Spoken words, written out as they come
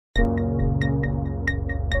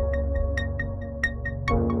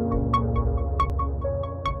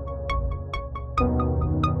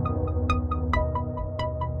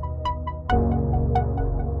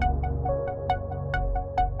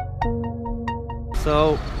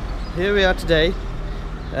So here we are today.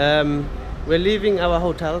 We're leaving our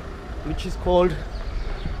hotel, which is called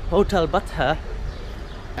Hotel Batha,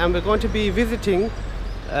 and we're going to be visiting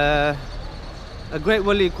a great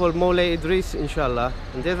wali called Moulay Idriss, Insha'Allah.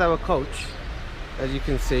 And there's our coach, as you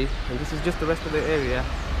can see, and this is just the rest of the area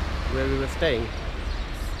where we were staying.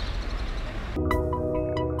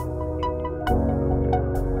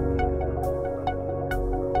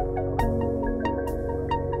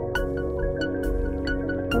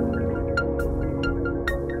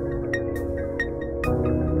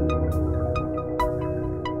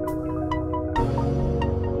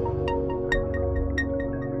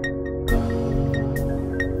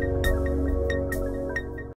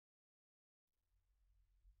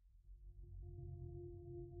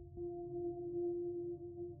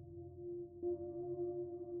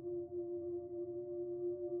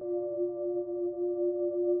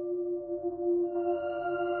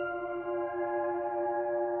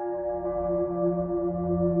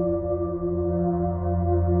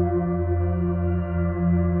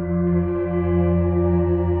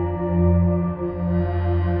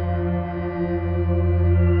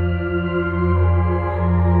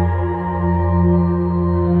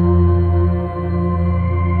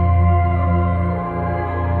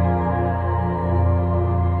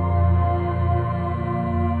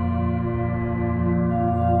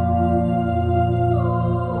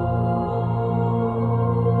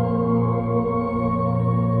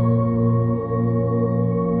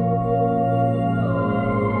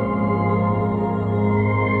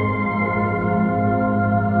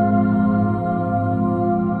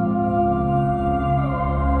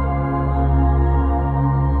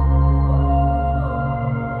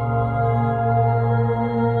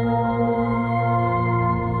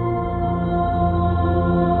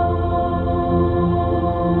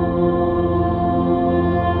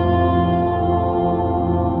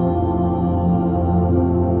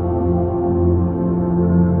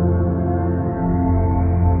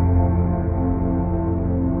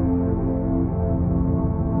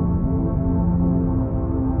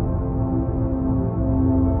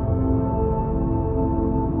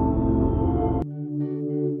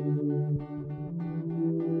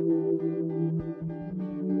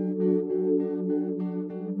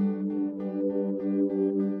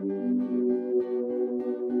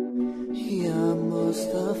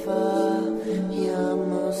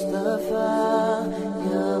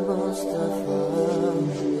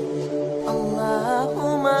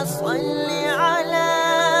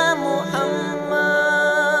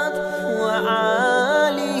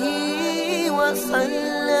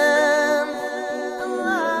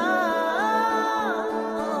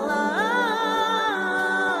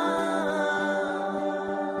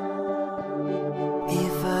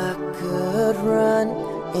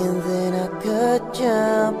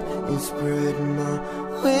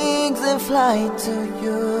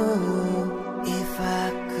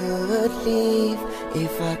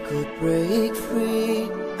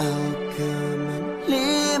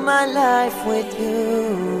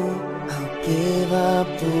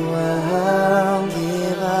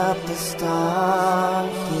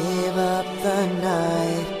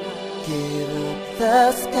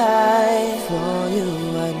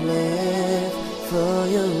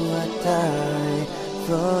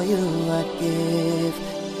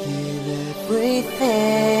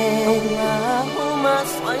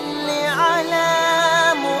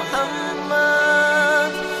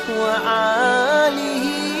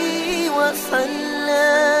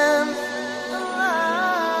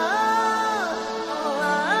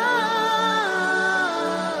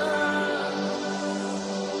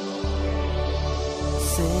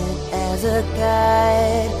 As a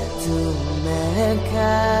guide to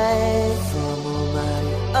mankind, from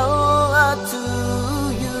Almighty Allah to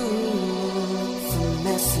you, the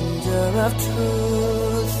messenger of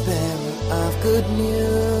truth, bearer of good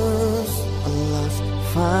news, Allah's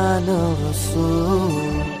final Rasul.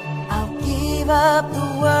 I'll give up the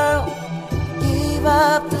world, give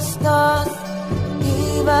up the stars,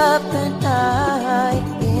 give up the night,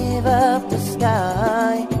 give up the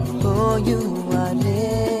sky. For you I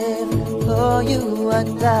live, for you I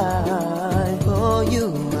die, for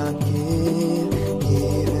you I give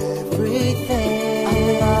everything.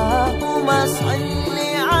 Allahumma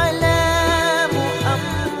salli ala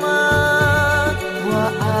Muhammad wa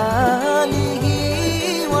alihi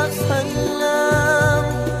wa sallam.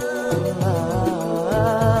 Allah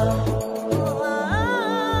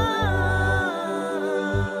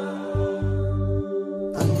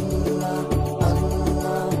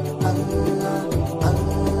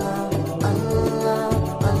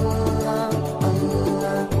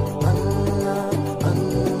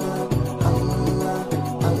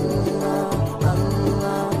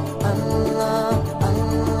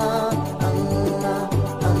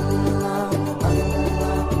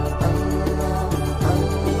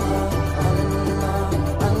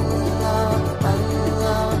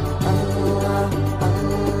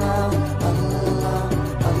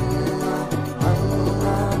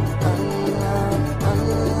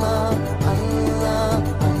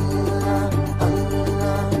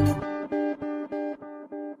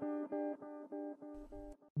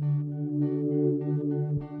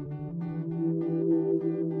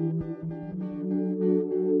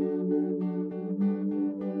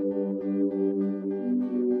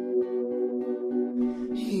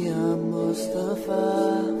Ya Mustafa,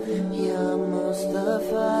 Ya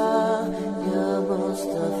Mustafa, Ya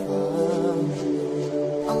Mustafa.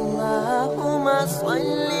 Allahumma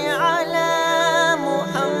salli ala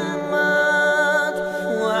Muhammad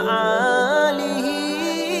wa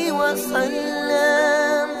alihi wa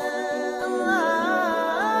sallam.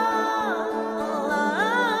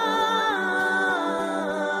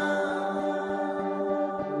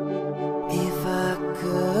 If I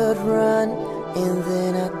could run and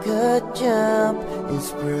then I could jump and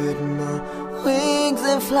spread my wings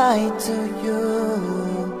and fly to you.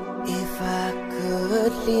 If I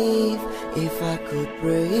could leave, if I could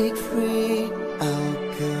break free, I'll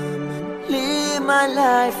come and live my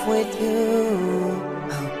life with you.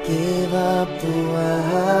 I'll give up the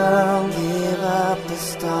world, give up the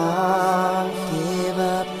stars, give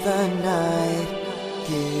up the night,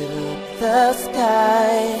 give up the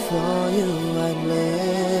sky. For you I'd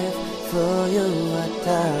live, for you I'd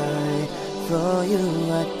die, for you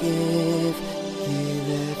I'd give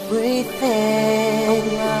everything.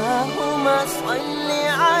 Allahumma salli